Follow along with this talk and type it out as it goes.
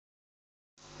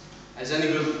As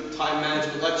any good time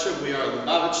management lecture, we are at the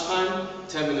Babbage time,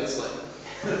 10 minutes late.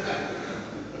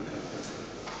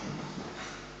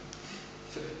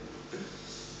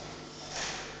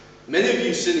 Many of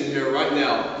you sitting here right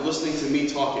now, listening to me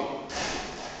talking,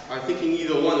 are thinking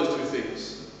either one of two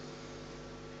things.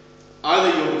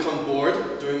 Either you'll become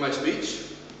bored during my speech,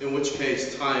 in which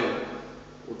case time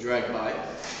will drag by,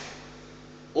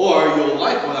 or you'll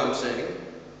like what I'm saying,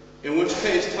 in which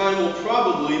case time will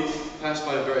probably pass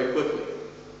by very quickly.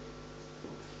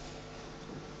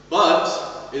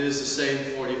 But it is the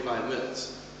same 45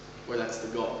 minutes, where that's the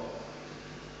goal.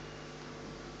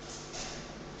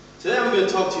 Today I'm going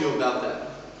to talk to you about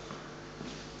that.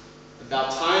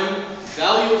 About time,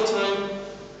 value of time,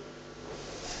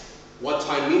 what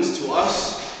time means to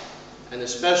us, and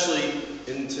especially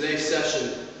in today's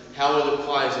session, how it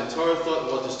applies in Torah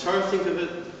thought, what does Torah think of it,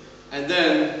 and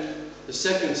then the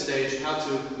second stage, how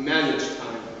to manage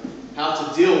time, how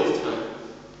to deal with time.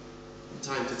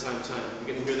 Time to time.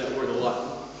 You're going to hear that word a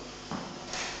lot.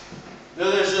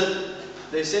 Now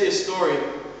they say a story.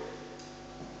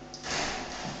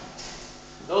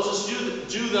 There was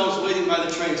this Jew that was waiting by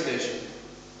the train station.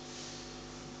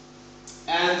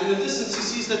 And in the distance he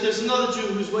sees that there's another Jew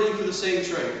who's waiting for the same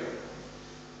train.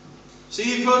 So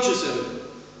he approaches him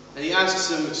and he asks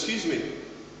him, "Excuse me,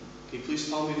 can you please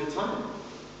tell me the time?"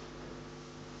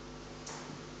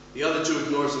 The other Jew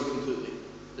ignores him completely,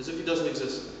 as if he doesn't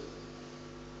exist.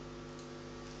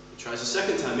 He tries a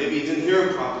second time. Maybe he didn't hear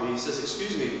him properly. He says,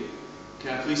 "Excuse me,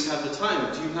 can I please have the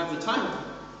time? Do you have the time?"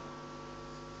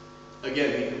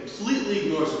 Again, he completely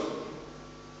ignores him.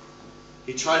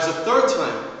 He tries a third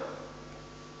time.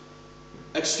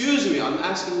 "Excuse me, I'm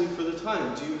asking you for the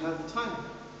time. Do you have the time?"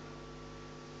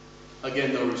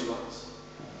 Again, no response.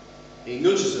 He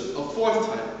nudges him a fourth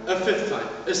time, a fifth time,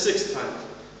 a sixth time,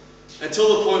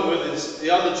 until the point where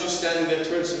the other Jew standing there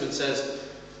turns to him and says,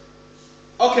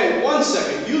 "Okay, 1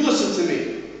 second, you listen to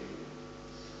me.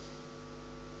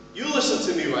 You listen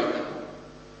to me right now.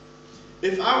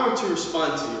 If I were to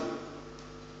respond to you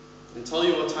and tell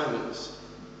you what time it is,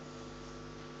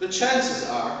 the chances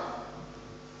are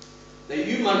that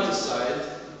you might decide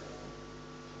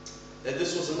that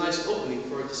this was a nice opening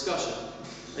for a discussion,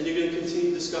 and you're going to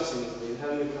continue discussing with me and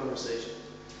having a conversation.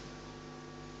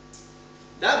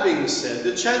 That being said,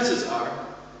 the chances are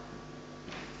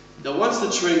that once the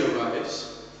train arrives,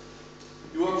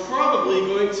 you are probably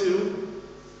going to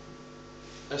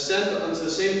ascend onto the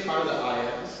same car that I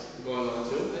am going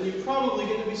onto, and you're probably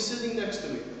going to be sitting next to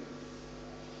me,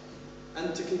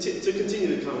 and to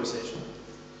continue the conversation.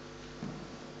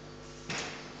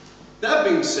 That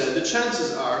being said, the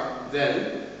chances are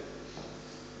then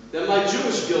that my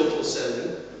Jewish guilt will set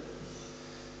in,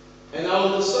 and I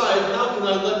will decide how can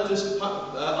I let this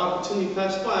opportunity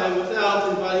pass by without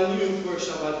inviting you for a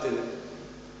Shabbat dinner.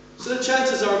 So the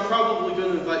chances are I'm probably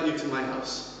going to invite you to my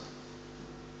house.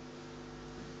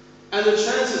 And the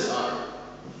chances are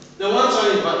that once I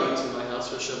invite you to my house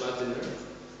for Shabbat dinner,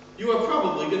 you are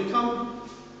probably going to come.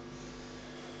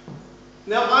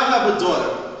 Now I have a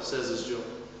daughter, says this Jew.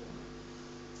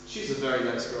 She's a very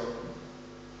nice girl.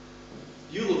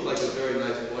 You look like a very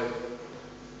nice boy.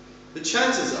 The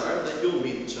chances are that you'll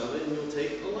meet each other and you'll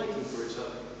take a liking for each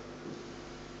other.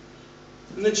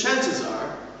 And the chances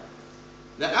are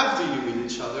that after you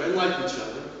meet each other and like each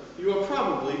other, you are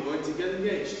probably going to get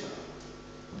engaged.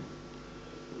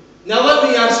 Now let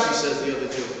me ask you, says the other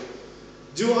Jew,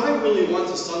 do I really want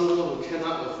a son-in-law who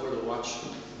cannot afford a watch?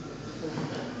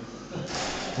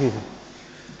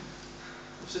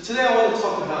 So today I want to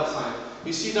talk about time.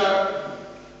 You see,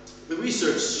 the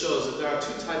research shows that there are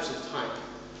two types of time.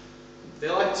 They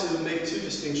like to make two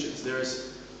distinctions.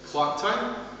 There's clock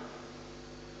time,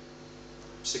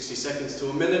 60 seconds to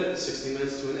a minute, 60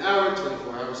 minutes to an hour,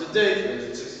 24 hours a day,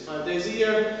 365 days a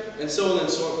year, and so on and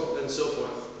so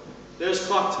forth. There's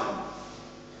clock time.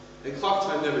 And clock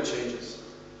time never changes.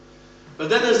 But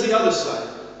then there's the other side.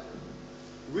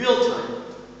 Real time.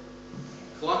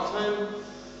 Clock time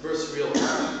versus real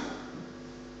time.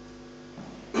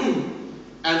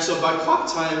 And so by clock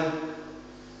time,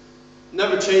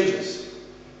 never changes.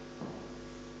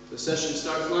 The session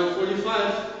starts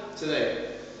 9:45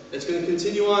 today. It's going to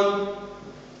continue on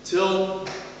till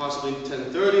possibly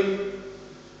 10:30.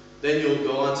 Then you'll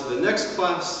go on to the next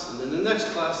class, and then the next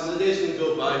class, and the day's going to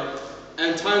go by,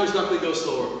 and time is not going to go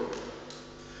slow or quick.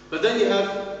 But then you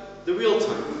have the real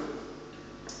time.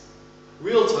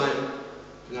 Real time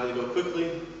can either go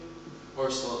quickly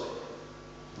or slowly.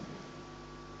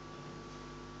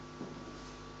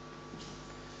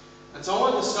 And so I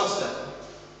want to discuss that.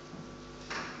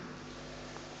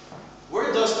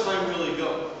 Where does time really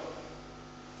go?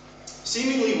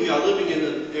 Seemingly, we are living in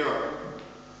an era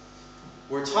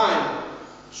where time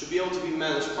should be able to be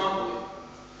managed properly.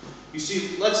 You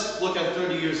see, let's look at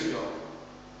 30 years ago,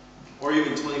 or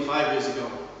even 25 years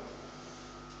ago.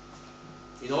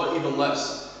 You know what, even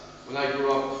less. When I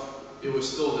grew up, it was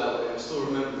still that way. I still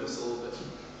remember this a little bit.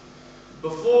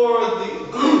 Before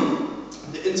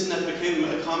the internet became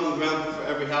a common ground for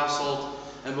every household,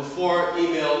 and before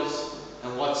emails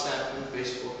and WhatsApp and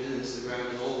Facebook and Instagram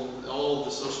and all of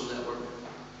the social network,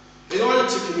 in order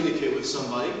to communicate with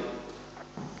somebody,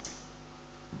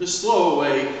 the slower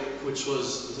way, which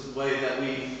was the way that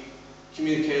we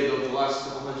communicated over the last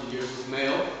couple hundred years, was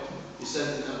mail. You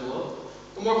sent an envelope.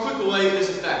 A more quicker way is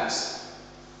a fax.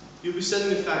 You'll be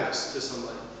sending a fax to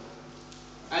somebody.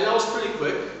 And that was pretty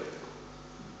quick.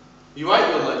 You write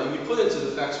your letter, you put it into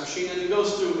the fax machine, and it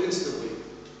goes through instantly.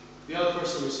 The other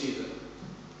person receives it.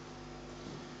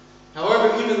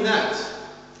 However, even that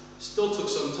still took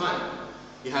some time.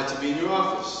 You had to be in your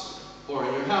office or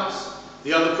in your house.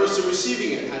 The other person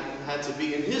receiving it had to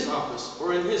be in his office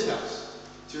or in his house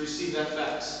to receive that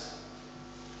fax.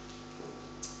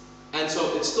 And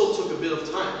so it still took a bit of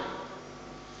time.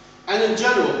 And in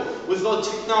general, with the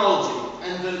technology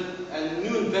and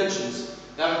new inventions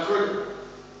that have occurred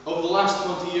over the last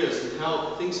 20 years and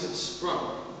how things have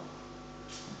sprung,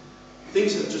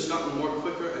 things have just gotten more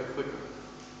quicker and quicker.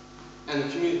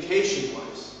 And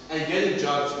communication-wise, and getting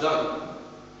jobs done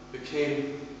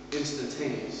became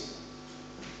instantaneous.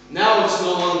 Now it's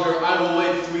no longer, I will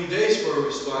wait 3 days for a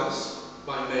response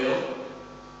by mail.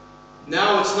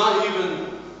 Now it's not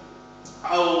even,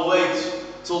 I will wait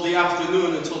till the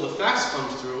afternoon until the fax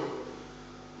comes through.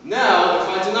 Now, if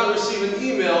I do not receive an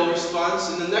email response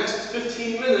in the next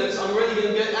 15 minutes, I'm already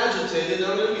going to get agitated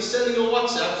and I'm going to be sending a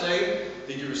WhatsApp saying,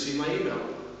 did you receive my email?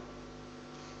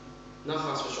 Not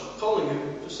chas v'shalom, calling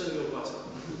you, just sending a WhatsApp.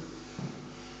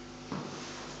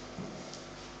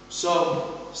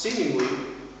 So, seemingly,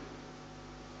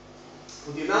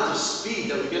 with the amount of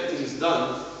speed that we get things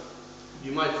done,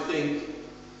 you might think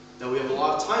that we have a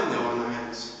lot of time now on our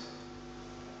hands.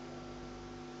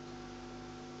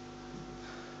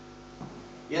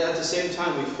 Yet at the same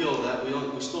time, we feel that we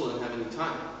still don't have any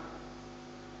time.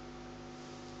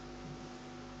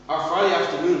 Our Friday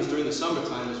afternoons during the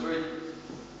summertime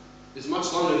is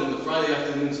much longer than the Friday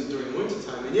afternoons during the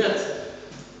wintertime, and yet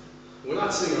we're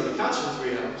not sitting on the couch for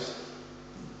 3 hours.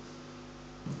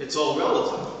 It's all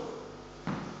relative.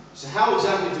 So how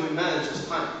exactly do we manage this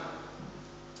time?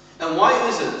 And why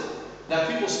is it that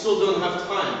people still don't have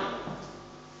time,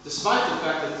 despite the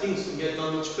fact that things can get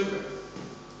done much quicker?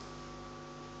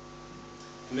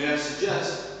 May I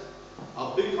suggest,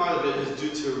 a big part of it is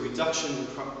due to a reduction in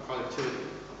productivity.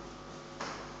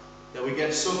 That we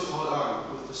get so caught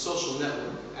on with the social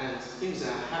network and things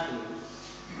that are happening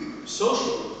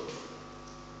socially,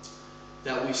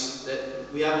 that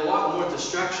we have a lot more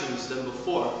distractions than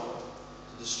before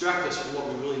to distract us from what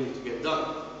we really need to get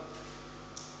done.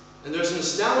 And there's an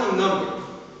astounding number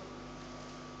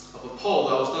of a poll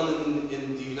that was done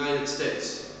in the United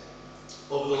States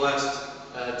over the last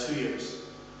 2 years.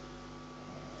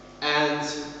 And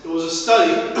it was a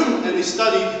study, and they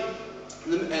studied,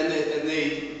 and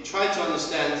they tried to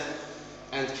understand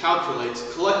and calculate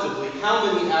collectively how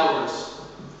many hours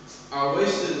are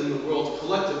wasted in the world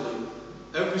collectively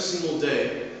every single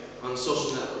day on a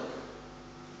social network.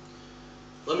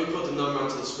 Let me put the number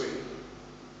onto the screen.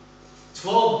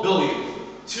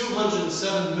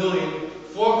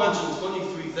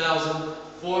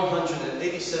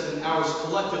 12,207,423,487 hours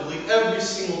collectively every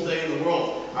single day in the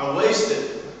world are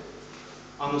wasted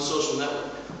on the social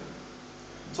network.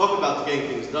 Talk about getting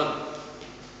things done.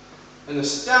 An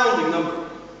astounding number.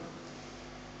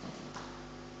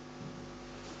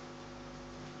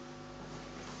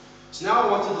 So now I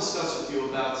want to discuss with you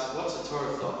about what's the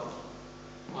Torah thought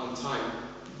on time.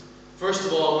 First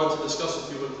of all, I want to discuss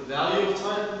with you what the value of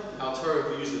time, how Torah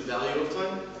views the value of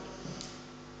time.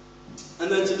 And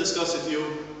then to discuss with you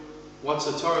what's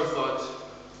the Torah thought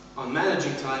on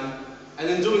managing time. And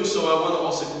in doing so, I want to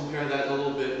also compare that a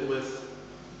little bit with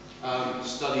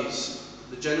studies,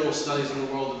 the general studies in the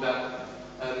world about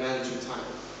managing time.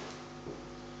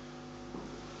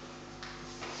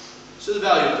 So the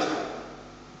value of time.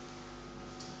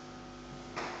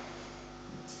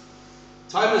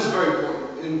 Time is very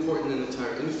important in the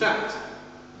Torah. In fact,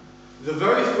 the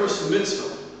very first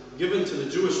mitzvah given to the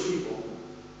Jewish people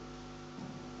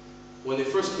when they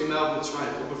first came out of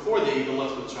Mitzrayim, or before they even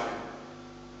left Mitzrayim,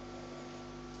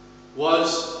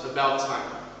 was about time.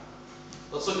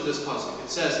 Let's look at this pasuk. It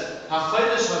says,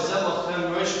 "Hachodesh hazeh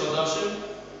lachem reish chodashim,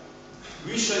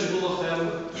 rishon hu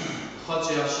lachem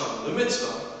chodshei Hashem." The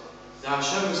mitzvah that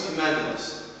Hashem has commanded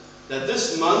us, that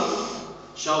this month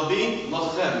shall be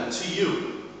lachem, to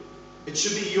you. It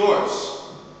should be yours.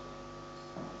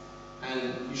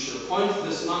 And you should appoint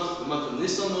this month, the month of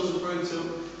Nisan was referring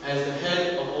to, as the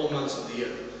head of all months of the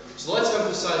year. So let's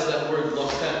emphasize that word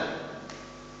lachem,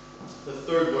 the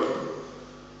third word.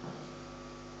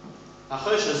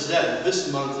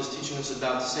 This month is teaching us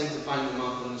about sanctifying the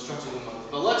month and instructing the month.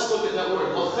 But let's look at that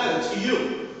word, lachem, to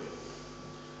you.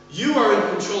 You are in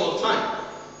control of time.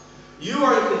 You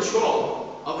are in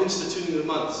control of instituting the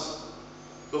months.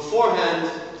 Beforehand,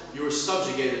 you were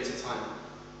subjugated to time.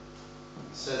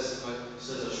 Says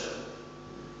Hashem.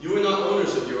 You were not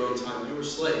owners of your own time. You were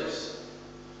slaves.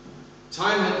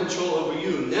 Time had control over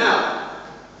you. Now,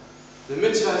 the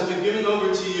mitzvah has been given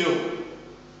over to you.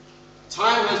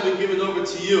 Time has been given over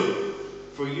to you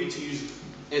for you to use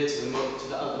it to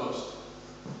the utmost.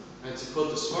 And to quote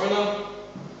the Sforno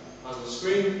on the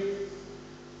screen,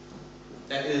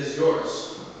 that it is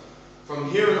yours. From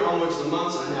here and onwards, the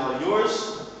months are now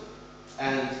yours.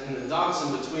 And in the dots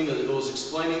in between, it was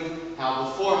explaining how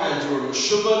beforehand you were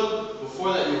meshubad,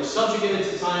 before that you were subjugated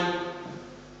to time,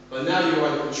 but now you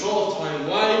are in control of time.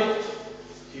 Why?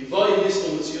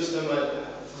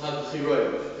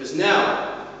 Because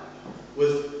now,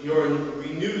 with your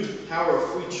renewed power of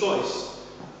free choice,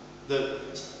 the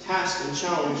task and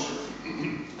challenge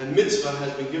and mitzvah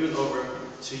has been given over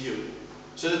to you.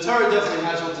 So the Torah definitely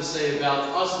has what to say about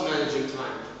us managing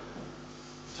time.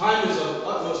 Time is of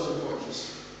utmost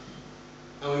importance,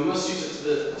 and we must use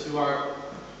it to our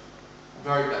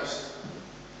very best.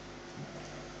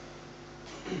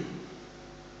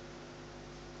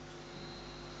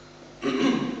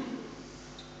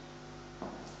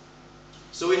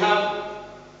 So we have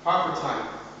proper time,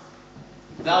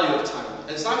 value of time.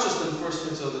 And it's not just in the first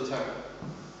mitzvah of the Torah.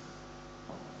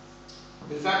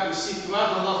 In fact, we see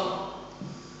throughout halacha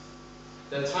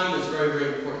that time is very,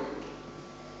 very important.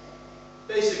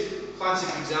 Basic, classic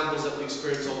examples that we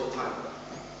experience all the time.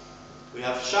 We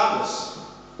have Shabbos,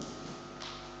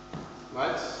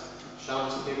 right?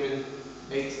 Shabbos came in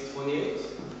 8:28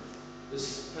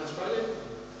 this past Friday.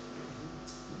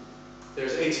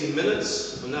 There's 18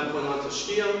 minutes from that point on to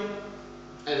Shkia,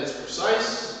 and it's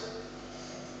precise.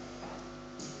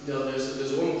 You know,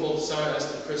 there's a woman called Sarah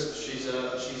Esther Crisp. She's a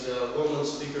well-known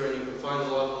speaker, and you can find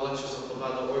a lot of lectures on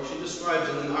Chabad.org. She describes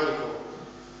in an article.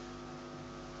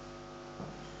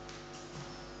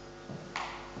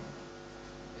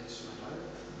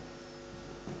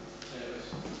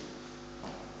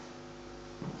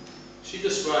 She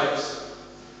describes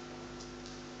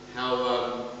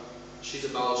how she's a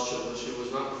Baal Shuvah. She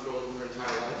was not reformed her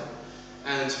entire life.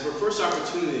 And her first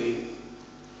opportunity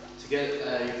to get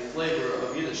a flavor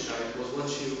of Yiddishkeit was when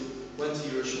she went to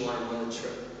Yerushalayim on a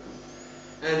trip.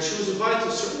 And she was invited to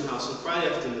a certain house on Friday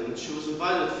afternoon. She was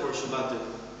invited for Shabbat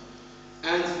dinner.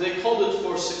 And they called it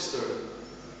for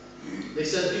 6:30. They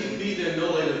said, be there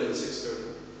no later than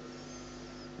 6:30.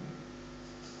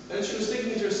 And she was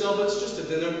thinking to herself, it's just a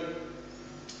dinner.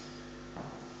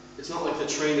 It's not like the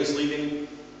train is leaving.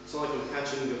 It's not like I'm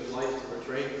catching a flight or a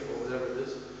train or whatever it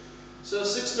is. So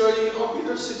 6:30, I'll be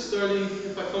there 6:30.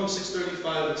 If I come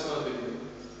 6:35, it's not a big deal.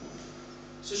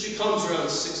 So she comes around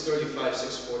 6:35,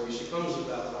 6:40. She comes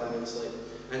about 5 minutes late.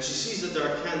 And she sees that there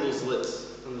are candles lit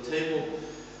on the table.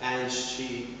 And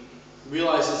she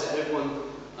realizes that everyone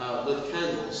lit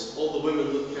candles. All the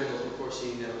women lit candles before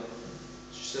sitting down.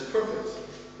 She said, perfect.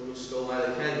 We'll just go light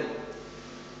a candle.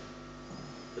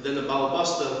 But then the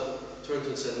Balabasta turned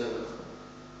and said, no,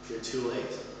 you're too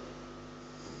late.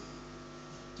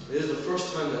 It is the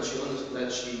first time that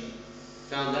she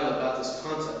found out about this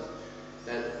concept,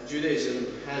 that Judaism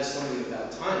has something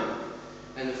about time.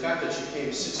 And the fact that she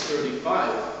came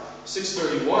 6:35,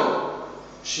 6:31,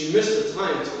 she missed the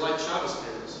time to light Shabbos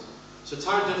candles. So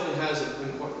time definitely has an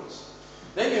importance.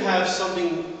 Then you have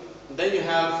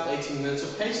 18 minutes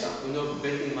of Pesach. We know for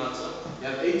baking matzah, you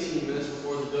have 18 minutes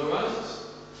before the dough rises.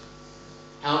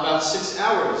 How about 6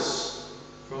 hours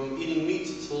from eating meat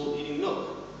till eating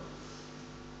milk?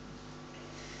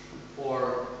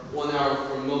 Or 1 hour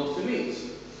from milk to meat?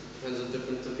 Depends on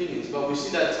different opinions. But we see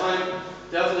that time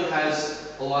definitely has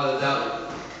a lot of value.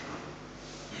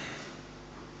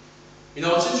 You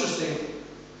know, it's interesting.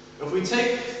 If we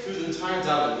take through the entire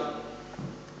davening,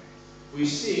 we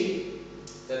see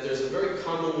that there's a very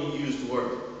commonly used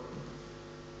word,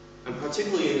 and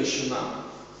particularly in the Shema.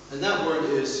 And that word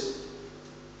is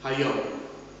Hayom,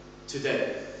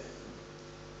 today.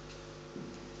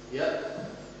 Yep.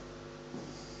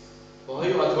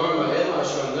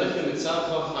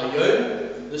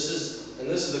 This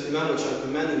is the command which I'm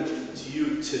commanding to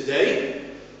you today.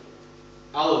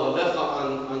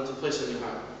 Unto place in your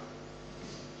heart.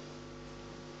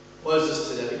 What is this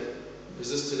today? Is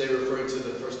this today referring to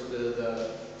the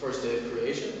first day of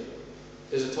creation?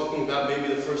 Is it talking about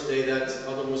maybe the first day that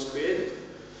Adam was created?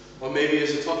 Or maybe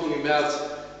is it talking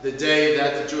about the day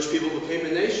that the Jewish people became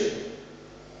a nation?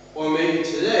 Or maybe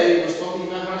today was talking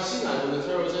about Har Sinai when the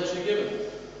Torah was actually given.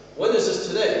 When is this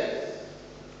today?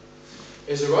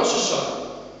 Is it Rosh Hashanah?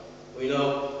 We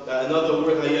know that another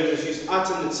word Hayom is used.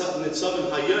 Atam Nitzavim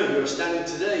Hayom. You are standing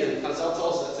today, and Chazal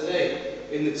tells us that today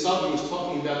in Nitzavim is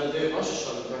talking about the day of Rosh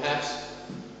Hashanah. Perhaps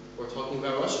we're talking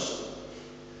about Rosh Hashanah.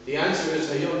 The answer is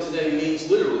Hayom today means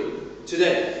literally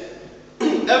today.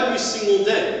 Every single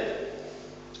day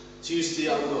to use the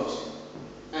utmost.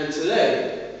 And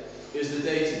today is the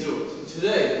day to do it.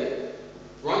 Today,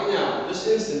 right now, this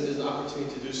instant is an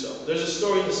opportunity to do so. There's a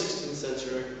story in the 16th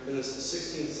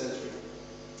century,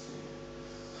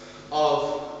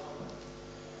 of,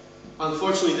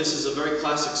 unfortunately this is a very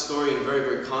classic story and very,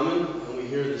 very common, and we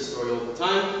hear this story all the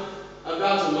time,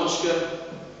 about a Moshe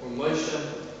or Moshe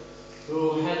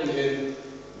who had an inn,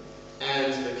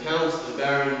 and the count, the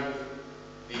baron,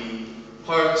 the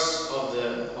parts of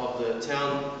the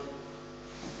town,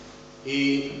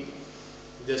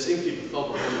 this innkeeper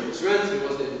fell behind his rent, he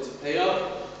wasn't able to pay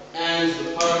up, and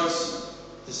the parts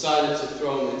decided to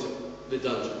throw him into the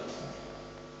dungeon.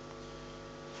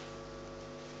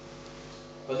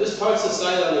 But this parts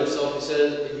decided on himself,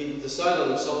 he decided on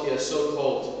himself he has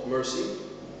so-called mercy,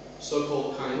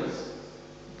 so-called kindness.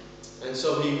 And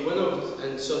so he went over,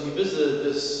 and so he visited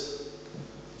this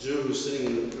Jew who's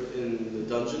sitting in the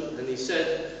dungeon, and he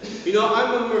said, you know,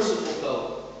 I'm a merciful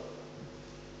fellow.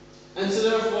 And so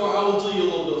therefore, I will do you a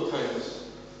little bit of kindness.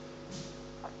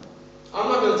 I'm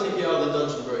not going to take you out of the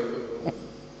dungeon very quickly.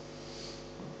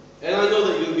 And I know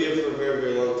that you're going to be here for a very,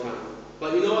 very long time.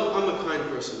 But you know what? I'm a kind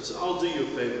person, so I'll do you a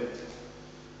favor.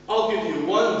 I'll give you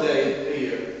one day a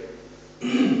year.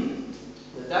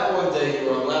 that one day you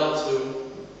are allowed to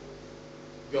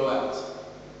go out.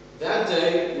 That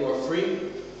day you are free.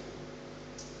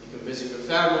 You can visit your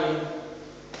family.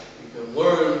 You can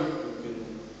learn. You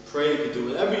can pray. You can do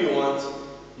whatever you want.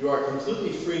 You are a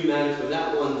completely free man for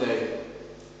that one day.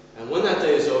 And when that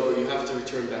day is over, you have to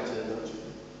return back to the dungeon.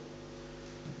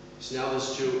 So now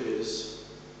this Jew is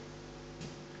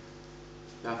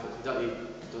baffled. He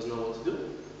doesn't know what to do.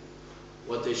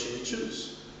 What day should he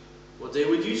choose? What day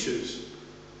would you choose?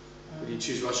 Would you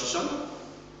choose Rosh Hashanah?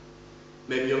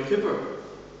 Maybe Yom Kippur?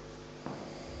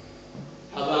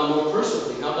 How about more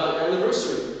personally? How about your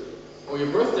anniversary? Or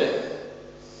your birthday?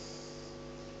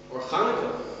 Or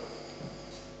Hanukkah?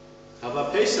 How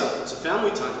about Pesach? It's a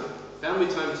family time. Family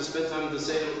time to spend time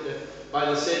by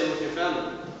the Seder with your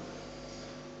family.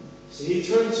 So he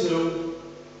turned to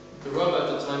the Rabbi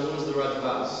at the time, who was the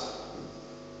Rabbi,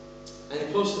 and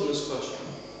he posed him this question.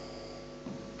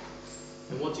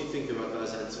 And what do you think about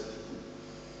God's answer?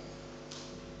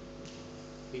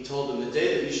 He told him the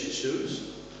day that you should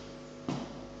choose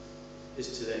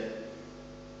is today.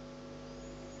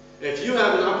 If you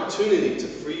have an opportunity to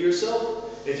free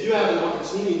yourself, if you have an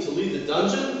opportunity to leave the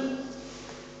dungeon,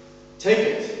 take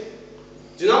it.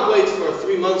 Do not wait for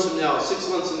 3 months from now, 6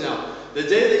 months from now. The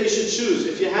day that you should choose,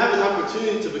 if you have an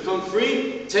opportunity to become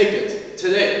free, take it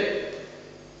today.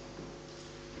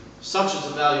 Such is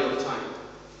the value of time.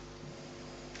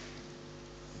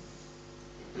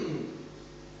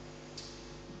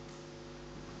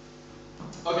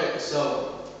 Okay,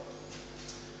 so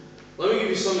let me give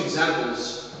you some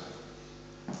examples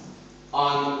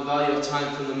on the value of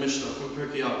time from the Mishnah, from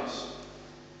Pirkei Avos.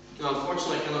 Now,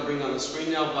 unfortunately, I cannot bring it on the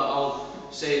screen now, but I'll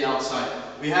say it outside.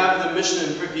 We have the Mishnah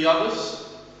in Pirkei Avos,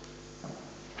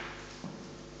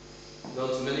 known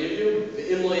to many of you, the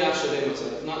Imlo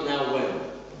Yachei, not now, when.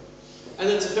 And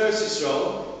it's a Tiferes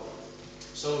Yisrael.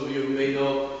 Some of you may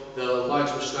know the large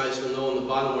Mishnah will know on the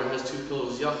bottom where it has 2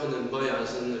 pillars, Yachin and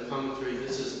Boaz, and in the commentary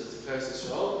this is the Tiferes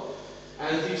Yisrael.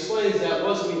 And he explains that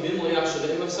what does it mean, Imlo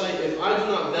Yachei, if I do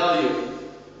not value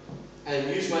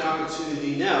and use my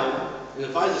opportunity now, and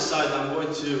if I decide that I'm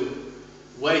going to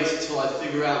wait till I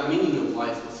figure out meaning of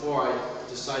life before I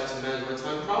decide to manage my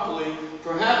time properly,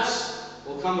 perhaps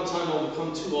will come a time I'll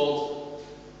become too old,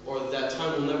 or that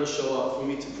time will never show up for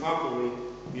me to properly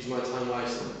use my time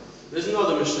wisely. There's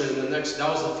another Mishnah in the next, that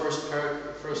was the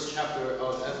first chapter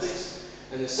of Ethics,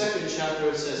 and the second chapter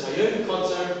it says, Hayom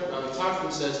Kotzer, Rabbi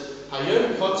Tarfon says,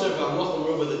 Hayom Kotzer v'hamlachim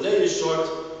ruba, the day is short,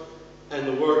 and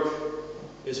the work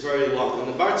is very long. And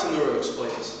the Bar Tanura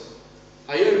explains,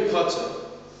 Hayom Kotzer,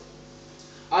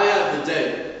 I have the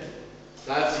day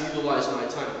that I have to utilize my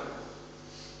time.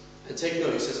 And take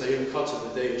note, he says, Hayom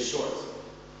Kotzer, the day is short.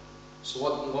 So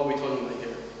what are we talking about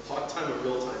here? Clock time or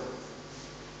real time?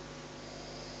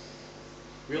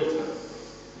 real time.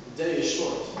 The day is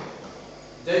short.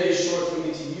 The day is short for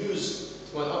me to use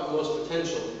to my utmost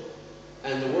potential,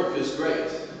 and the work is great.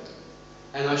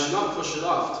 And I should not push it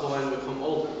off till I become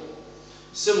older.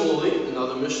 Similarly,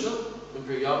 another Mishnah in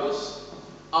Pri Yavos,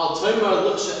 Al Taimar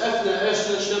Luksha Efna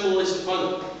Eshna Shemel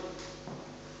Esifanu.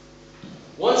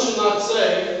 One should not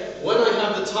say, when I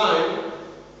have the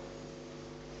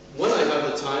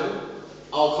time,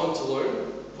 I'll come to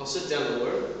learn, I'll sit down and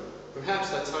learn. Perhaps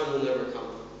that time will never come.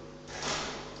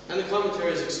 And the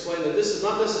commentaries explain that this is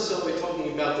not necessarily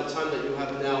talking about the time that you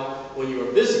have now when you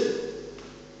are busy.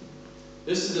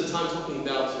 This is the time talking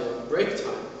about your break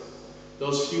time.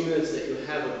 Those few minutes that you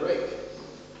have a break.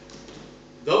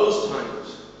 Those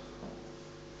times,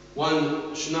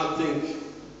 one should not think,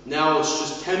 now it's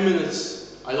just 10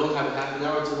 minutes, I don't have a half an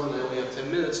hour to learn, I only have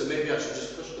 10 minutes, so maybe I should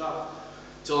just push it off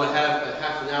till I have a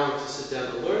half an hour to sit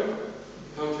down and learn.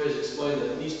 The commentaries explain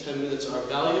that these 10 minutes are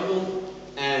valuable,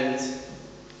 and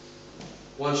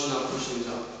one should not push things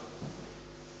off.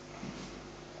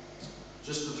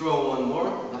 Just to throw one more,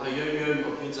 where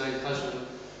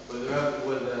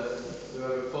the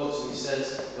Rabbi quotes and he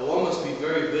says that one must be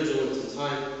very vigilant in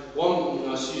time. One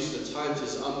must use the time to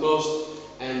his utmost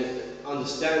and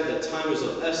understand that time is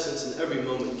of essence and every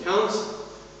moment counts.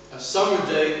 A summer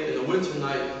day and a winter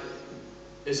night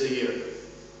is a year.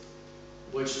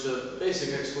 Which the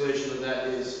basic explanation of that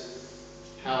is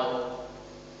how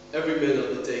every minute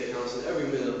of the day counts and every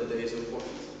minute of the day is important.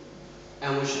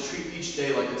 And we should treat each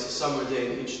day like it's a summer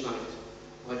day and each night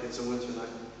like it's a winter night.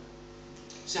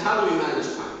 So how do we manage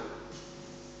time?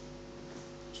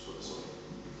 Let's put this on.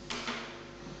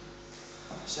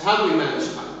 So how do we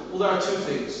manage time? Well, there are two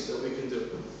things that we can do.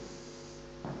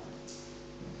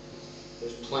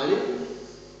 There's planning,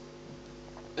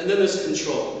 and then there's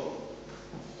control.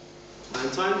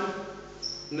 Plan time,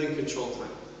 and then control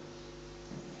time.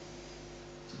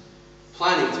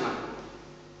 Planning time.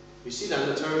 You see that in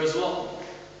the Torah as well.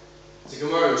 It's a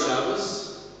Gemara in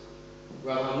Shabbos.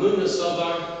 Rav Hamnuna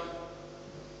Savar,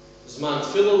 Zman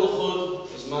Tfilah L'chud,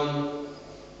 Zman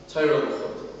Torah L'chud.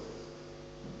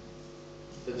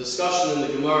 The discussion in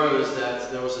the Gemara is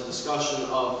that there was a discussion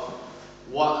of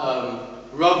what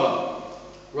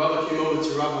Rabbi came over to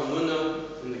Rav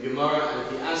Hamnuna in the Gemara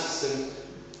and he asks him,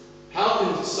 how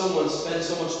can someone spend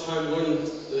so much time learning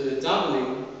the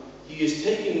davening? He is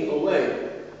taking away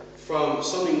from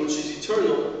something which is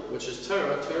eternal, which is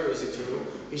Torah. Torah is eternal.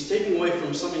 He's taking away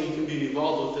from something he can be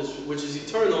involved with, which is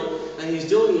eternal, and he's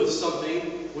dealing with something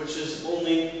which is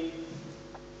only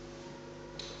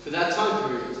for that time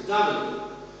period. It's davening.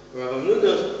 Rabbi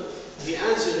Hamnuna, he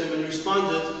answered him and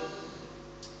responded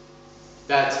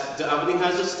that davening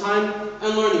has its time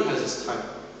and learning has its time.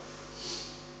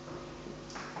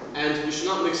 And we should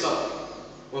not mix up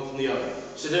one from the other.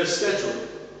 So there's scheduling.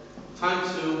 Time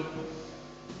to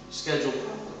schedule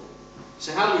properly.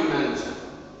 So how do we manage that?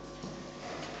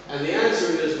 And the answer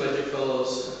is, my dear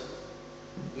fellows,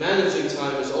 managing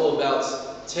time is all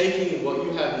about taking what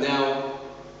you have now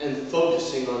and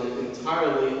focusing on it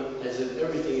entirely as if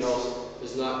everything else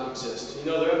does not exist. You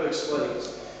know, the Rabbi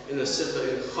explains in the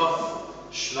Sikha in Chaf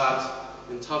Shvat,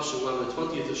 in Tavshin, the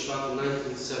 20th of Shvat in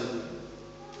 1970.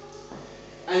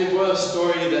 And he brought a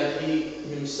story that he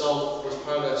himself was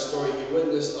part of that story. He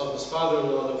witnessed of his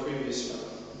father-in-law, the previous Rebbe.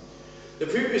 The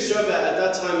previous Rebbe at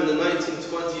that time in the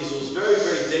 1920s was very,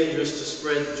 very dangerous to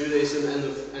spread Judaism, and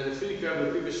the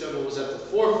previous Rebbe was at the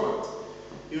forefront.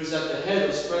 He was at the head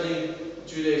of spreading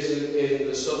Judaism in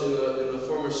the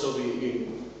former Soviet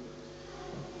Union.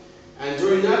 And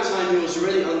during that time, he was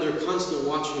already under constant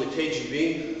watch from the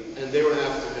KGB, and they were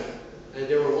after him. And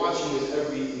they were watching his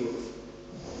every move.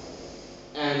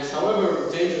 And however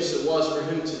dangerous it was for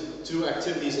him to do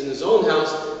activities in his own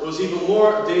house, it was even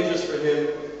more dangerous for him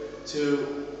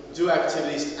to do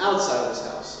activities outside his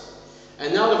house.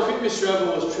 And now the previous Rebbe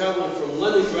was traveling from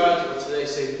Leningrad, or today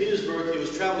St. Petersburg. He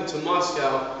was traveling to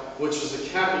Moscow, which was the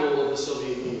capital of the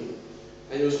Soviet Union.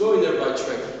 And he was going there by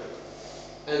train.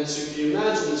 And so you can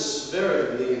imagine the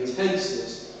severity, the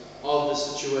intenseness of the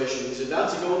situation. He's about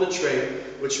to go on the train,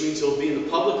 which means he'll be in the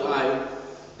public eye,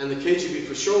 and the KGB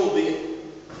for sure will be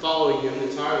following him the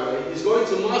entire way. He's going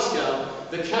to Moscow,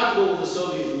 the capital of the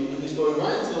Soviet Union. He's going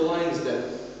right into the lion's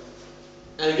den.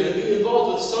 And going to be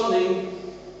involved with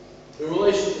something in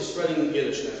relation to spreading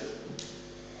Yiddishkeit.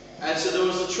 And so there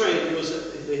was a train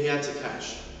that he had to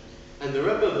catch. And the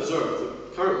Rebbe observed,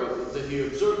 the current Rebbe, that he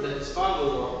observed that his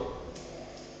father-in-law,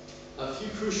 a few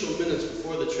crucial minutes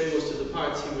before the train was to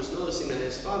depart, he was noticing that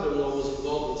his father-in-law was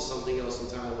involved with something else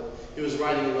entirely. He was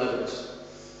writing letters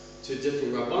to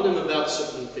different Rabbanim about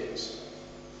certain things.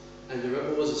 And the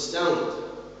Rebbe was astounded.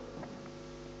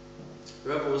 The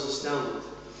Rebbe was astounded.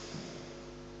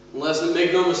 Let's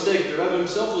make no mistake, the Rebbe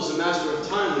himself was a master of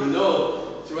time. We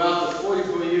know throughout the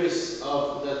 44 years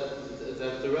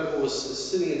that the Rebbe was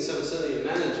sitting in 770 and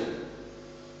managing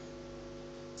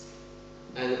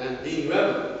and being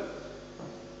Rebbe.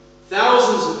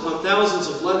 Thousands upon thousands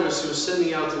of letters he was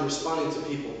sending out and responding to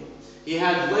people. He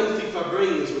had lengthy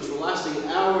farbrings which were lasting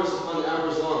hours upon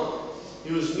hours long.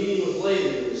 He was meeting with lay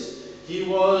leaders. He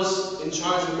was in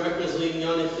charge of America's leading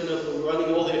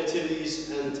running all the activities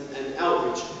and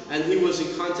outreach. And he was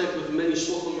in contact with many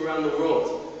shluchim around the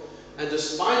world. And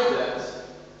despite that,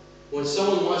 when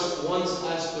someone once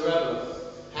asked the Rebbe,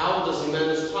 how does he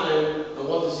manage time and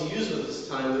what does he use with his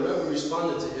time, the Rebbe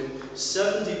responded to him,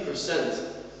 70%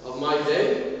 of my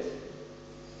day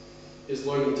is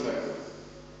learning Torah.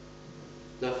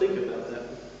 Now think about that.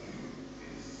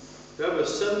 The Rebbe,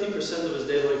 70% of his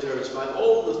day learning Torah, despite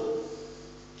all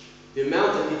the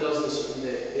amount that he does in a certain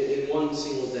day, in one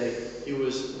single day, he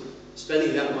was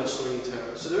spending that much learning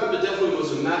Torah. So the Rebbe definitely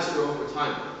was a master over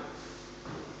time.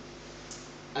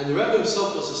 And the Rebbe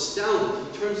himself was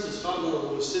astounded. He turns to his father-in-law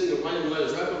who was sitting and writing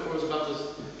letters right before he was about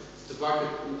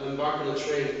to embark on the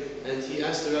train, and he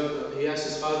asked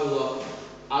his father-in-law,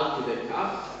 Ad kedei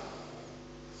kach?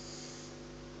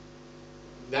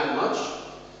 That much?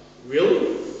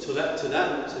 Really? To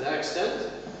that extent?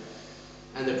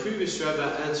 And the previous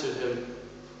Rebbe answered him,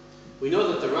 we know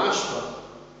that the Rashba,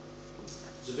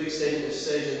 who's a big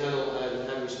sage and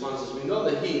had responses, we know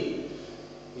that he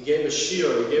gave a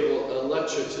shiur, he gave a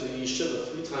lecture to the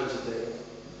yeshiva 3 times a day.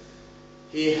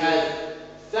 He had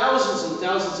thousands and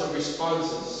thousands of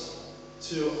responses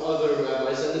to other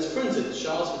rabbis, and it's printed,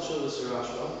 Shalos V'Tshuvos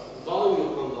Rashba,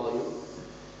 volume upon volume.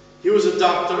 He was a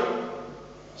doctor,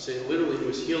 so literally he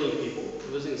was healing people,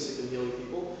 visiting sick and healing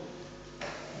people.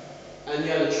 And he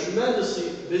had a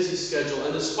tremendously busy schedule,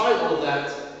 and despite all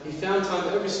that, he found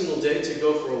time every single day to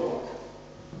go for a walk.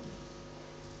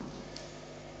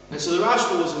 And so the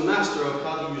Rashba was a master of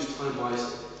how to use time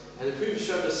wisely. And the previous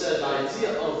Rebbe said the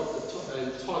idea of,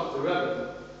 and taught the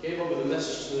Rebbe, gave over the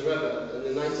message to the Rebbe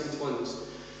in the 1920s,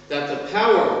 that the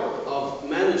power of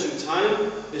managing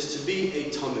time is to be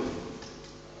a tamim.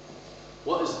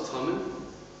 What is a tamim?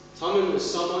 Tamim is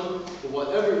someone who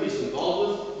whatever he's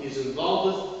involved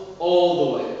with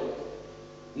all the way.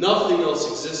 Nothing else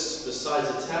exists besides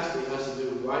a task that he has to do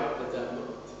right at that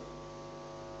moment.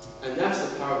 And that's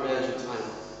the power of managing time.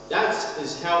 That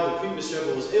is how the previous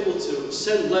Rebbe was able to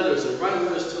send letters and write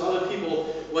letters to other people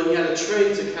when he had a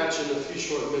train to catch in a few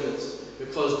short minutes.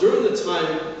 Because during the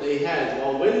time that he had,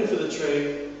 while waiting for the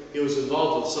train, he was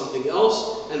involved with something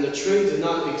else, and the train did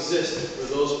not exist for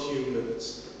those few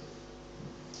minutes.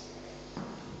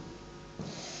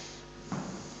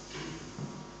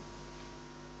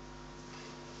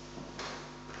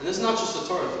 And it's not just a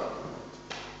Torah job.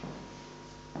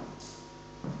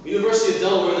 University of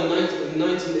Delaware in the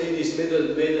 1980s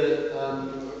made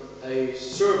a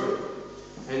survey,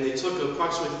 and they took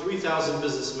approximately 3,000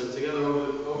 businessmen together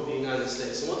over the United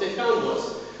States. And what they found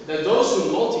was that those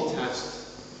who multitasked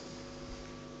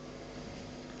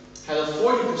had a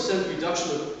 40%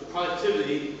 reduction of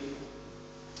productivity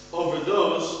over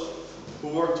those who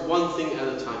worked one thing at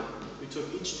a time. We took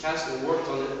each task and worked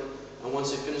on it, and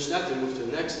once they finished that, they moved to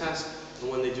the next task,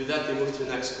 and when they do that, they move to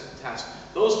the next task.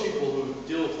 Those people who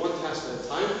deal with one task at a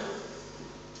time,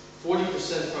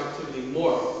 40% productivity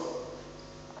more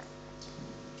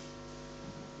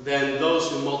than those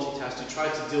who multitask, who try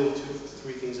to deal with 2 to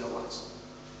 3 things at once.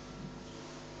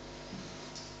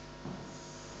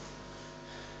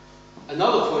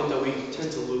 Another point that we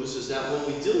tend to lose is that when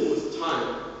we deal with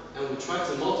time and we try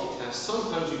to multitask,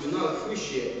 sometimes we do not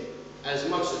appreciate as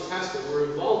much the task that we're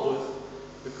involved with,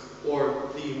 or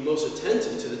be most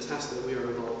attentive to the task that we are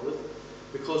involved with,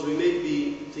 because we may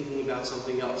be thinking about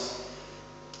something else.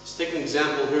 Let's take an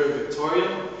example here in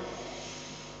Victoria.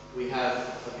 We have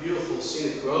a beautiful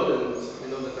scenic road, and I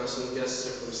know that there are some guests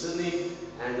here from Sydney,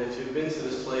 and if you've been to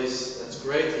this place, that's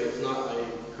great, and if not, I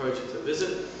encourage you to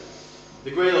visit.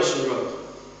 The Great Ocean Road,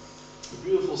 a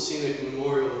beautiful scenic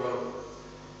memorial road.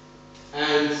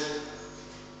 And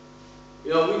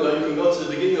we know you can go to the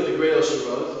beginning of the Great Ocean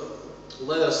Road.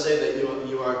 Let us say that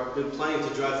you are planning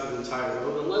to drive through the entire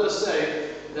road, and let us say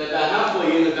that about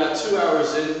halfway in, about 2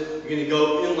 hours in, you're going to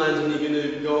go inland and you're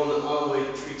going to go on the Otway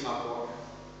treetop walk.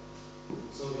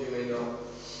 Some of you may know.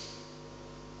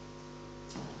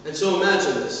 And so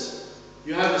imagine this: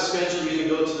 you have a schedule. You're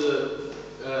going to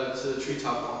go to the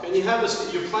treetop walk, and you're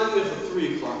planning it for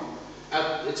 3 o'clock.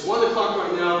 It's 1 o'clock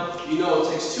right now. You know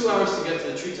it takes 2 hours to get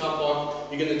to the treetop walk.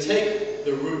 You're going to take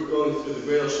the route going through the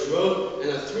Great Ocean Road, and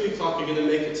at 3 o'clock you're going to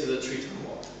make it to the treetop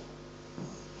walk.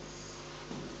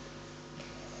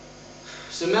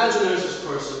 So imagine there's this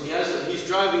person. He's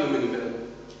driving a minivan.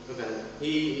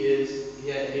 He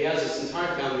has his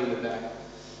entire family in the back,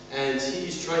 and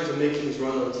he's trying to make things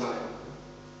run on time.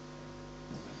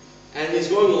 And he's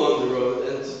going along the road,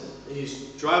 and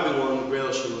he's driving along the Great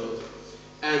Ocean Road.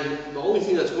 And the only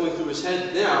thing that's going through his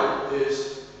head now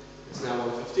is it's now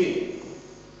 1:15.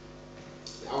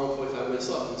 An hour and 45 minutes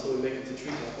left until we make it to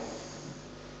Treetop Walk.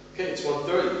 Okay, it's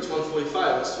 1:30, it's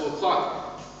 1:45, it's 2 o'clock.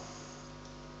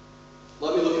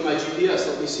 Let me look at my GPS,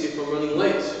 let me see if I'm running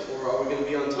late, or are we going to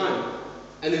be on time?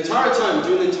 And the entire time,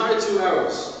 during the entire 2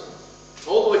 hours,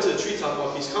 all the way to the Treetop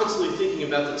Walk, he's constantly thinking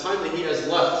about the time that he has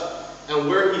left and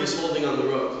where he is holding on the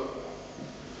road.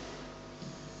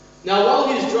 Now, while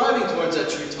he is driving towards that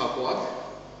Treetop Walk,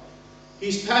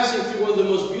 he's passing through one of the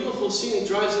most beautiful scenic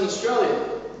drives in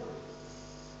Australia,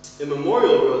 a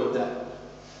memorial road at that.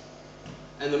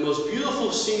 And the most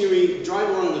beautiful scenery,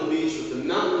 driving along the beach with the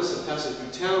mountains and passing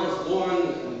through towns, Lorne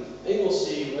and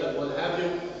Anglesey, what have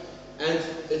you. And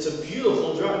it's a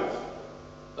beautiful drive.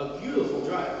 A beautiful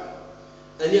drive.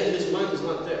 And yet his mind is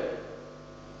not there.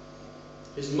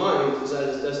 His mind is at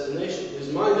his destination. His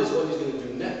mind is what he's going to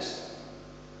do next.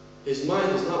 His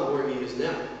mind is not where he is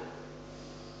now.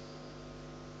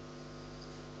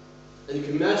 And you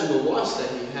can imagine the loss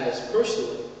that he has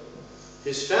personally.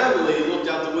 His family looked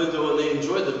out the window and they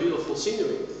enjoyed the beautiful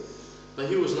scenery, but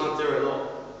he was not there at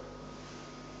all.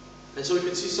 And so we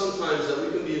can see sometimes that we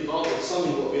can be involved in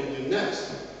something what we're going to do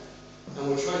next, and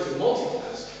we're trying to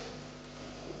multitask,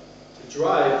 to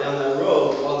drive down that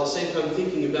road while at the same time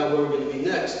thinking about where we're going to be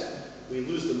next. We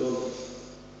lose the moment.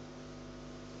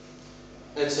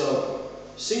 And so,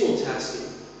 single tasking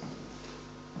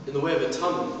in the way of a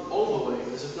tummy, all the way,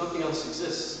 as if nothing else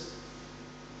exists.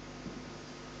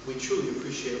 We truly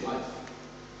appreciate life.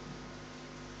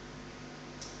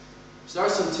 So there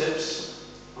are some tips.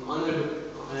 I'm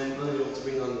unable to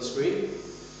bring on the screen.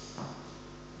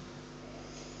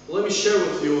 Well, let me share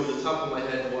with you off the top of my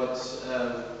head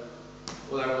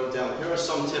what I wrote down. Here are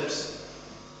some tips.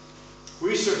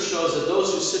 Research shows that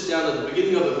those who sit down at the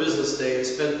beginning of a business day and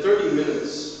spend 30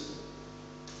 minutes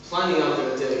planning out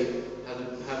their day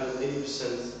have an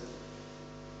 80%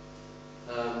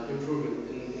 improvement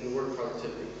in work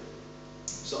productivity.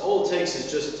 So all it takes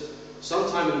is just some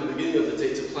time in the beginning of the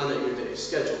day to plan out your day,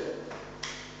 schedule.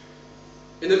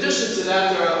 In addition to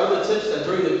that, there are other tips that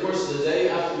during the course of the day,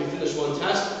 after you finish one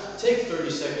task, take 30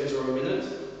 seconds or a minute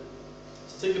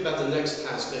to think about the next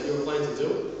task that you're planning to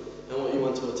do and what you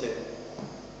want to attain.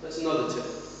 That's another tip.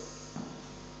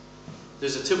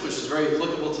 There's a tip which is very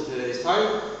applicable to today's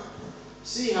time.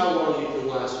 See how long you can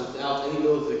last without any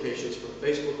notifications from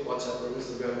Facebook, WhatsApp, or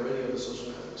Instagram, or any other social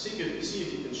network. See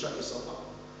if you can shut yourself up.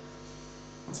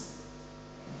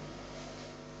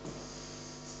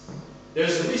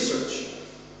 There's research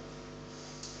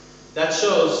that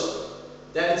shows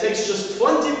that it takes just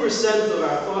 20% of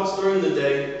our thoughts during the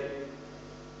day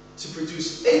to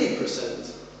produce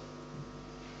 80%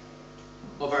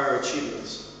 of our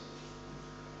achievements.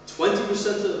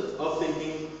 20% of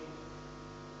thinking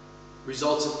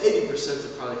results in 80%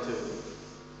 of productivity.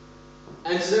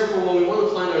 And so therefore, when we want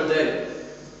to plan our day,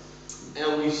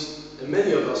 and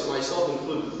many of us, myself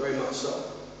included, very much so,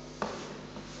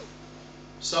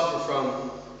 suffer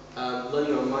from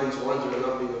letting our minds wander and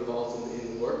not being involved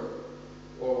in work,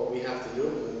 or what we have to do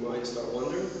when minds start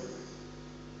wandering.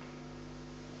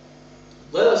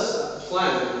 Let us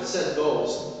plan and set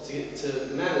goals to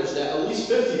manage that at least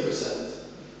 50%.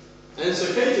 And it's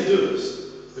okay to do this,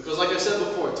 because like I said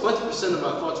before, 20% of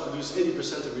our thoughts produce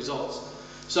 80% of results.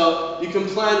 So you can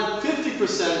plan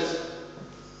 50%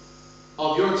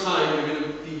 of your time you're going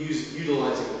to be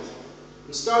utilizing it.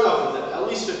 And start off with that, at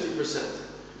least 50%.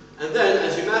 And then,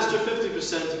 as you master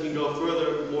 50%, you can go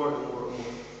further, more and more and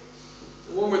more.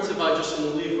 And one more tip I just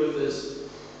want to leave with is,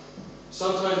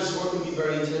 sometimes work can be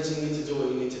very intense and you need to do what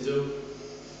you need to do.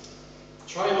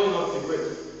 Try going off the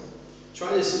grid.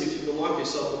 Try to see if you can lock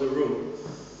yourself in a room,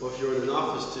 or if you're in an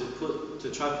office,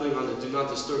 to try putting on the do not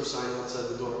disturb sign outside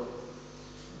the door.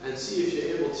 And see if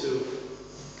you're able to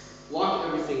lock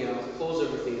everything out, close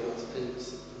everything out, and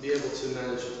be able to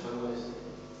manage your time wisely.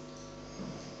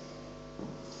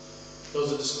 There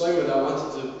was a disclaimer that I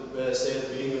wanted to say at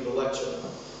the beginning of the lecture,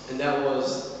 and that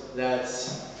was that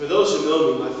for those who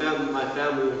know me, my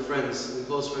family and friends and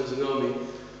close friends who know me,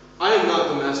 I am not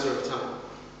the master of time.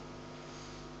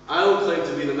 I don't claim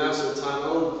to be the master of time. I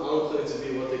don't claim to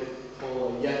be what they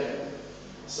call a yet,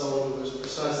 someone who is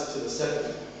precise to the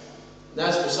second.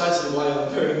 That's precisely why I'm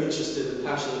very interested and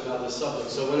passionate about this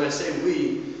subject. So when I say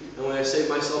we, and when I say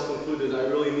myself included, I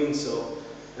really mean so.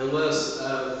 And let us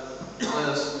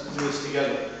do this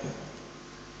together.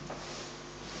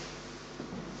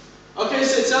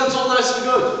 sounds all nice and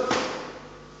good.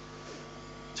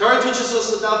 Torah teaches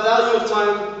us about value of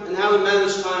time and how to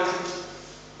manage time.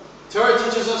 Torah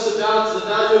teaches us about the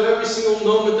value of every single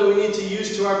moment that we need to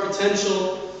use to our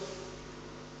potential,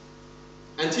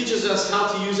 and teaches us how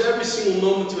to use every single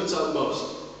moment to its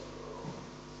utmost.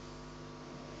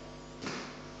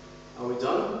 Are we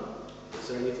done? Is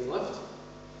there anything left?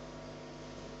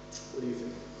 What do you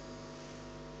think?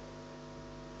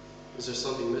 Is there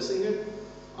something missing here?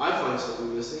 I find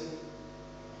something missing.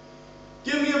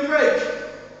 Give me a break!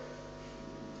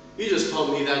 You just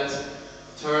told me that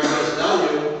Torah has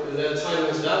value, and that time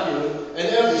has value, and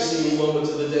every single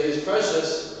moment of the day is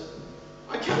precious.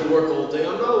 I can't work all day.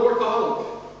 I'm not a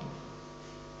workaholic.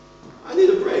 I need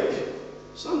a break.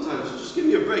 Sometimes, just give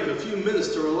me a break, a few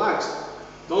minutes to relax.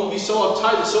 Don't be so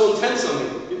uptight and so intense on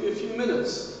me. Give me a few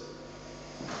minutes.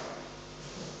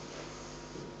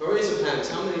 But raise of hands,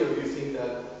 how many of you think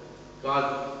that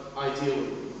God ideally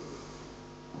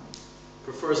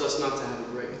prefers us not to have a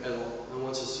break at all and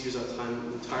wants us to use our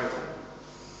time the entire time?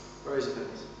 Raise of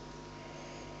hands.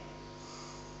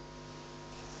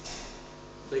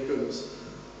 Thank goodness.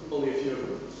 Only a few of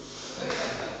you.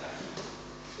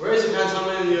 Raise of hands, how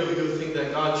many of you think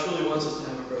that God truly wants us to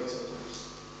have a break sometimes?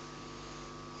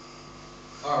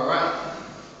 Alright.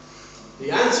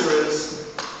 The answer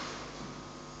is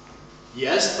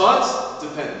yes, but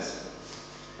depends.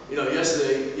 You know,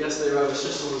 yesterday Rabbi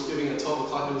was giving at 12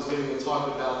 o'clock, he was giving a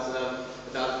talk about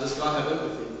does God have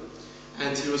empathy?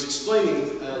 And he was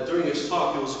explaining, during his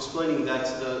talk, he was explaining that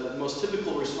the most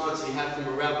typical response he had from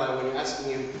a rabbi when you're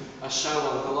asking him a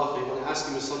shaila on halacha, you want to ask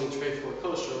him if something trade for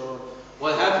kosher or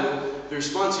what have you, the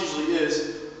response usually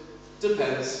is,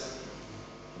 depends.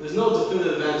 There's no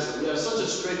definitive answer. We have such a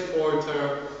straightforward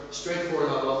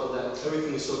halacha that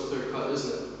everything is so clear-cut,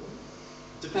 isn't it?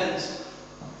 Depends.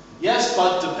 Yes,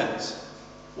 but depends.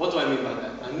 What do I mean by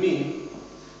that? I mean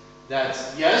that,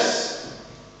 yes,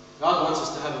 God wants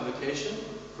us to have a vacation,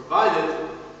 provided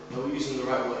that we use it in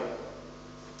the right way.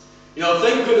 You know,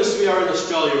 thank goodness we are in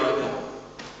Australia right now,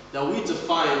 that we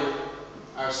define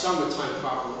our summertime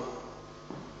properly.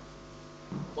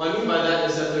 What I mean by that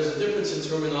is that there's a difference in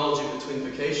terminology between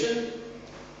vacation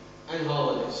and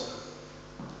holidays.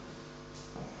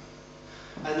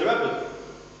 And the Rabbi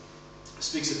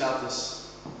speaks about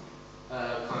this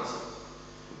concept.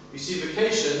 You see,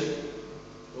 vacation,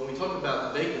 when we talk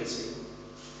about vacancy,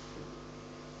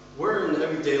 where in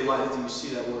everyday life do you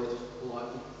see that word a lot?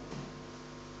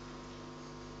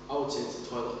 I would say it's the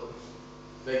toilet.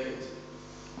 Vacant.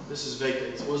 This is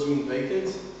vacant. What does it mean, vacant?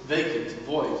 Vacant,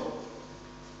 void.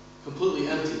 Completely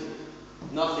empty.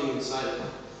 Nothing inside it.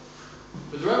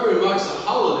 But the Rabbi remarks a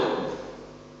holiday.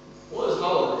 What is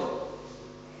holiday?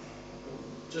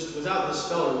 Just without the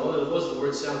spelling, what does the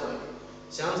word sound like?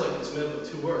 It sounds like it's made up of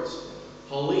two words.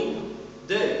 Holy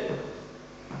day.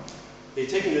 They're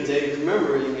taking a day,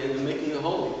 commemorating it, and making it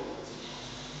holy.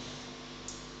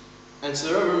 And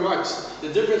so the Rebbe remarks,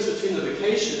 the difference between the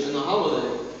vacation and the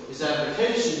holiday is that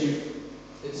vacation,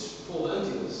 it's full of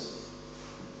emptiness.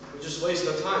 We just waste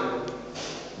our time and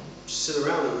just sit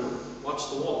around and watch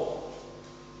the wall.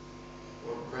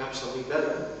 Or perhaps something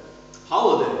better.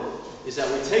 Holiday is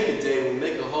that we take a day, we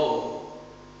make it whole,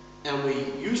 and we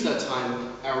use that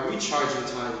time, our recharging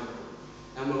time,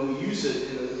 and when we use it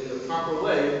in a proper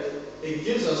way, it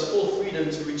gives us full freedom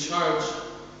to recharge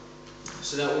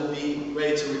so that we'll be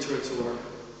ready to return to work.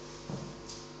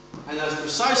 And that's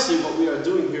precisely what we are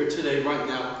doing here today, right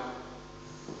now.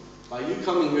 By you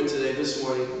coming here today, this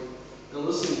morning, and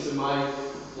listening to my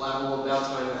blabble about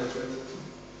time management,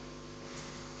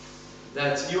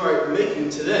 that you are making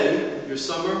today your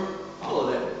summer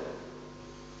holiday.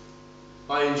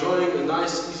 By enjoying a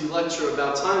nice, easy lecture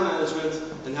about time management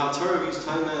and how Torah views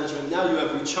time management, now you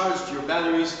have recharged your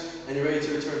batteries and you're ready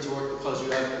to return to work because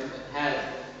you have had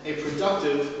a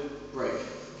productive break.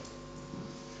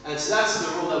 And so that's the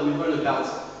rule that we learned about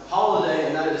holiday,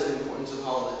 and that is the importance of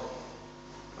holiday.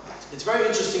 It's very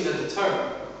interesting that the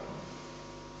Torah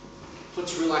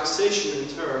puts relaxation and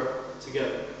Torah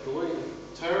together. The learning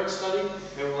Torah study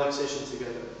and relaxation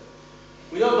together.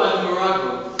 We know by the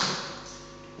Miraglim,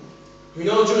 we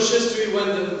know in Jewish history when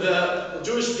the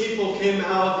Jewish people came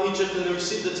out of Egypt and they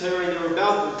received the Torah, and they were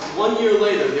about, 1 year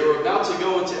later, they were about to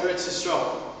go into Eretz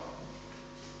Yisrael.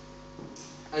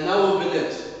 And that would have been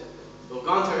it. They would have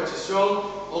gone to Eretz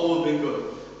Yisrael, all would have been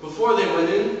good. Before they went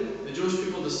in, the Jewish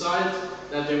people decided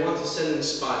that they want to send in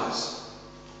spies.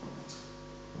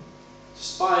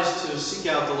 Spies to seek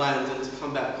out the land and to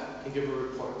come back and give a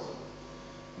report.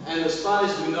 And the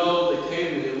spies, we know, they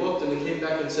came and they looked and they came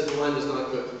back and said the land is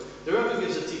not good. The Rebbe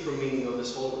gives a deeper meaning of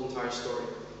this whole entire story.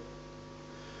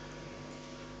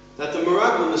 that the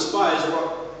Meraglim, the spies,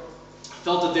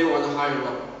 felt that they were on a higher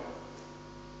level.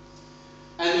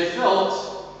 And they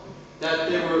felt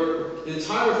that they were, the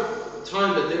entire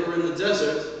time that they were in the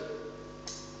desert,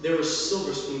 they were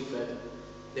silver spoon fed.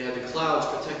 They had the clouds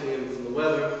protecting them from the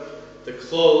weather. The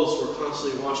clothes were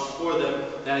constantly washed for them.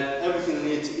 They had everything they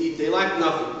needed to eat. They lacked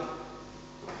nothing.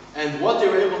 And what they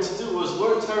were able to do was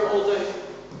learn Torah all day.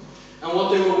 And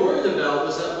what they were worried about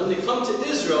was that when they come to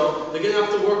Israel, they're going to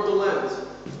have to work the land.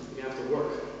 They're going to have to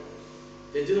work.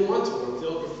 They didn't want to work. They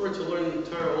preferred to learn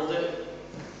Torah all day.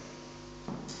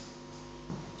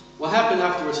 What happened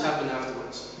afterwards happened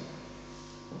afterwards.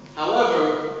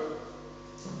 However,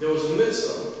 there was a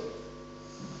mitzvah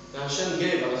that Hashem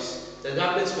gave us,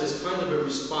 that mitzvah is kind of a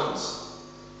response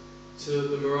to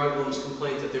the Meraglim's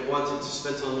complaint that they wanted to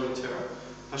spend time learning Torah.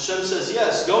 Hashem says,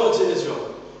 yes, go into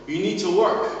Israel. You need to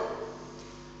work.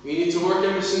 You need to work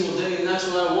every single day, and that's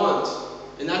what I want.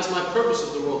 And that's my purpose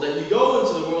of the world, that you go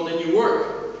into the world and you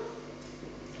work.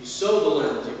 You sow the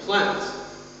land, you plant,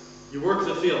 you work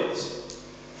the fields.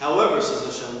 However,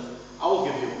 says Hashem, I will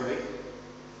give you a break.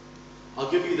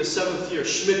 I'll give you the 7th year,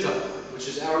 Shemitah, which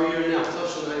is our year now.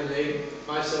 Tafshanayim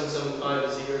 5775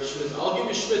 is the year of Shemitah. I'll give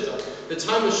you Shemitah. The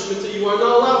time of Shemitah, you are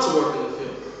not allowed to work in the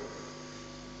field.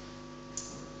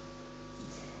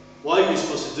 What are you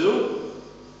supposed to do?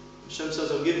 Hashem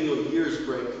says, I'm giving you a year's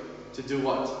break. To do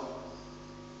what?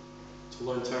 To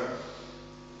learn Torah.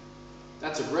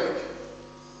 That's a break.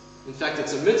 In fact,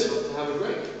 it's a mitzvah to have a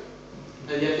break.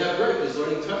 And yet that break is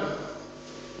learning Torah.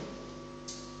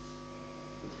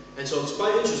 And so it's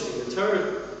quite interesting. The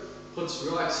Torah puts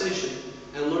relaxation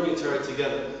and learning Torah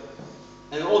together.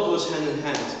 And it all goes hand in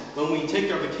hand. When we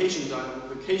take our vacation time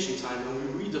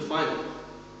and we redefine it.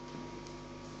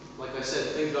 Like I said,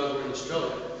 thank God we're in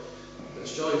Australia.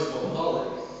 Australia is called a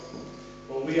holiday.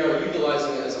 When we are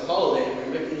utilizing it as a holiday and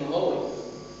we're making it holy,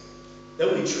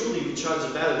 then we truly recharge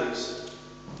the batteries.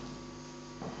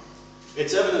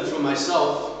 It's evident for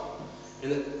myself,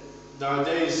 and there are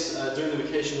days during the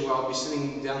vacation where I'll be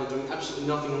sitting down and doing absolutely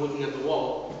nothing and looking at the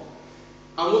wall.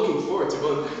 I'm looking forward to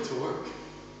going back to work.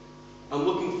 I'm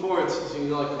looking forward to,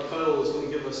 like the Kotel is going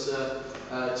to give us a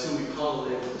 2-week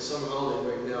holiday, the summer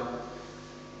holiday right now.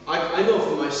 I know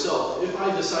for myself, if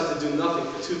I decide to do nothing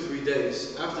for 2-3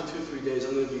 days, after 2-3 days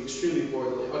I'm going to be extremely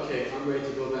bored. Like, okay, I'm ready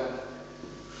to go back.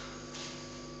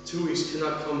 2 weeks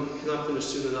cannot finish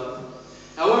soon enough.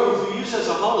 However, if we use it as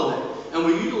a holiday, and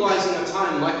we're utilizing our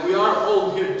time like we are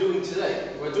all here doing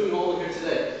today, we're doing all here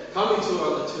today, coming to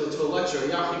a lecture,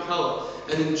 Yarchei Kallah,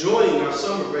 and enjoying our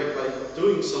summer break by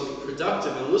doing something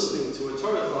productive and listening to a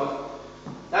Torah talk,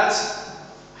 that's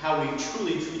how we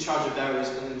truly recharge our batteries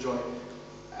and enjoy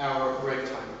our break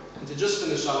time. And to just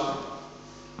finish up,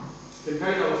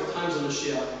 comparing that with times of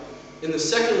Mashiach, in the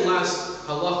second last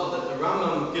halacha that the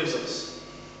Rambam gives us,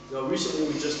 recently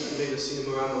we just made a scene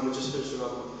of Rambam, we just finished the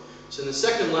Rambam. So in the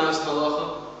second last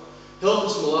halacha,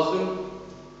 Hilchos Malachim,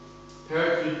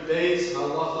 Perek Yud Beis,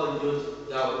 halacha Yud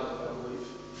Dalet, I believe.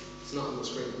 It's not on the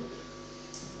screen.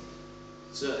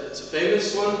 It's a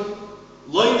famous one.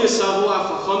 Lo yisavu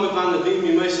afacham evan neviim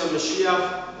yimeis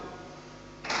Mashiach.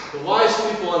 The wise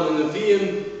people and the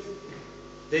Nevi'im,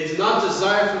 they did not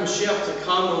desire for Mashiach to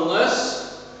come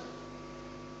unless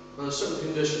on a certain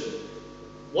condition.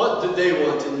 What did they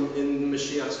want in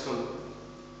Mashiach's coming?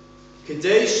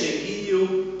 Kedei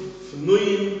she'iyu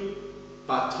fnuyim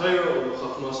ba'Torah or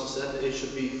b'chachmas, said that they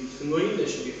should be fnuyim, they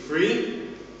should be free,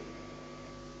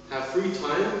 have free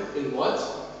time in what?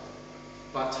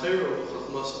 Ba'Torah or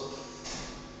b'chachmas.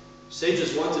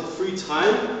 Sages wanted free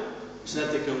time so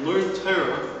that they can learn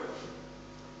Torah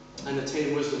and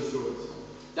attain wisdom through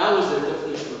it. That was their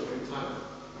definition of free time.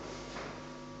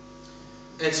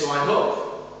 And so I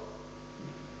hope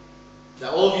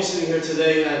that all of you sitting here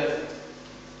today have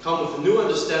come with a new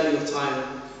understanding of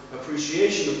time,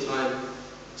 appreciation of time,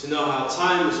 to know how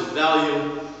time is of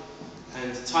value,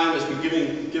 and time has been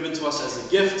given to us as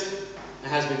a gift,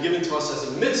 and has been given to us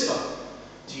as a mitzvah,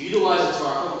 to utilize it to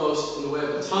our utmost in the way of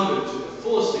a talmud to the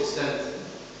fullest extent.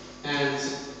 And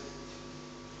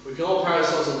we can all pat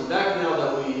ourselves on the back now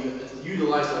that we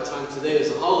utilized our time today as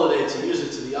a holiday to use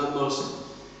it to the utmost.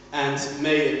 And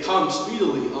may it come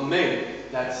speedily, amen,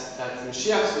 that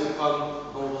Mashiach is going to come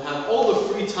and we'll have all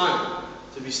the free time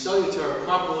to be studying Torah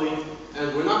properly,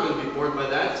 and we're not going to be bored by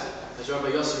that. As Rabbi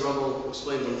Rabbi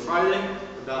explained on Friday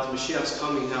about Mashiach's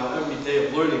coming, how every day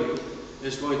of learning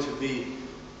is going to be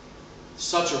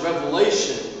such a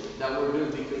revelation that we're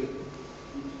going to be,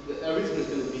 that everything is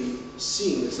going to be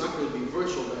seen. It's not going to be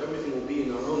virtual, but everything will be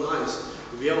in our own eyes.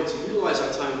 We'll be able to utilize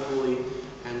our time fully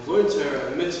and learn Torah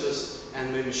and mitzvahs,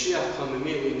 and may Mashiach come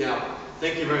immediately now.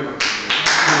 Thank you very much.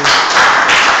 Amen.